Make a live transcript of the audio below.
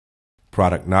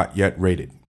Product not yet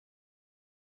rated.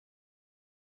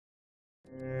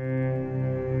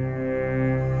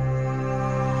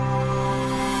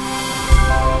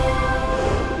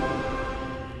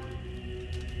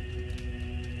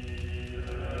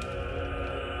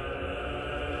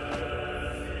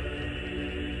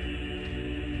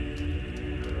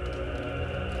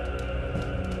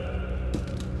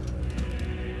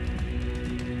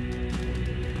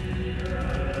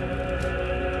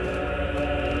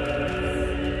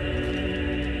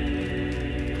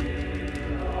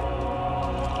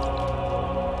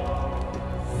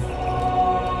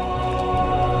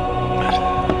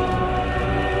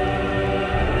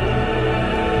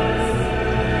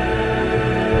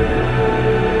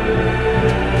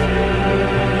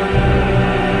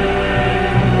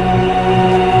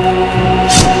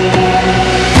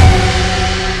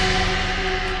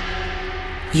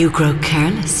 You grow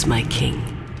careless, my king.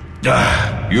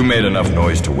 You made enough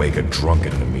noise to wake a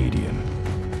drunken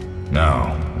Nemedian.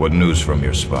 Now, what news from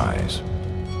your spies?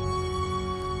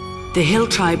 The hill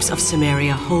tribes of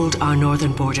Cimmeria hold our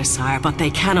northern border, sire, but they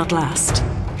cannot last.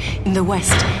 In the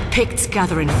west, Picts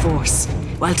gather in force,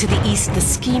 while to the east the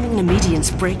scheming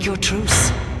Nemedians break your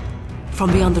truce.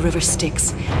 From beyond the river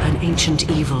Styx, an ancient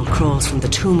evil crawls from the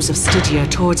tombs of Stygia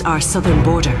towards our southern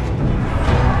border.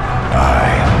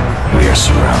 We are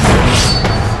surrounded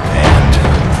and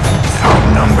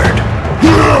outnumbered.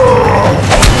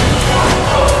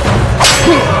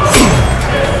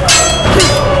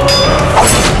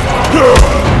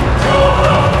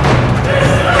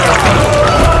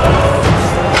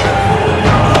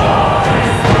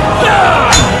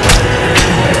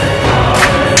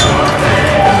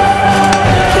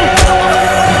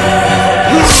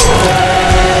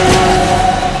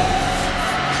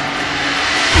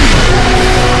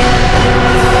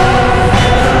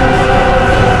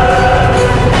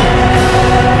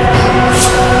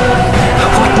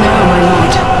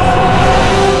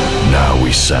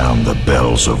 Sound the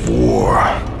bells of war.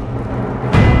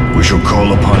 We shall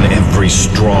call upon every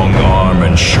strong arm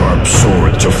and sharp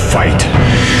sword to fight.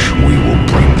 We will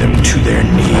bring them to their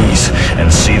knees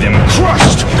and see them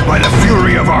crushed by the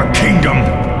fury of our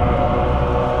kingdom.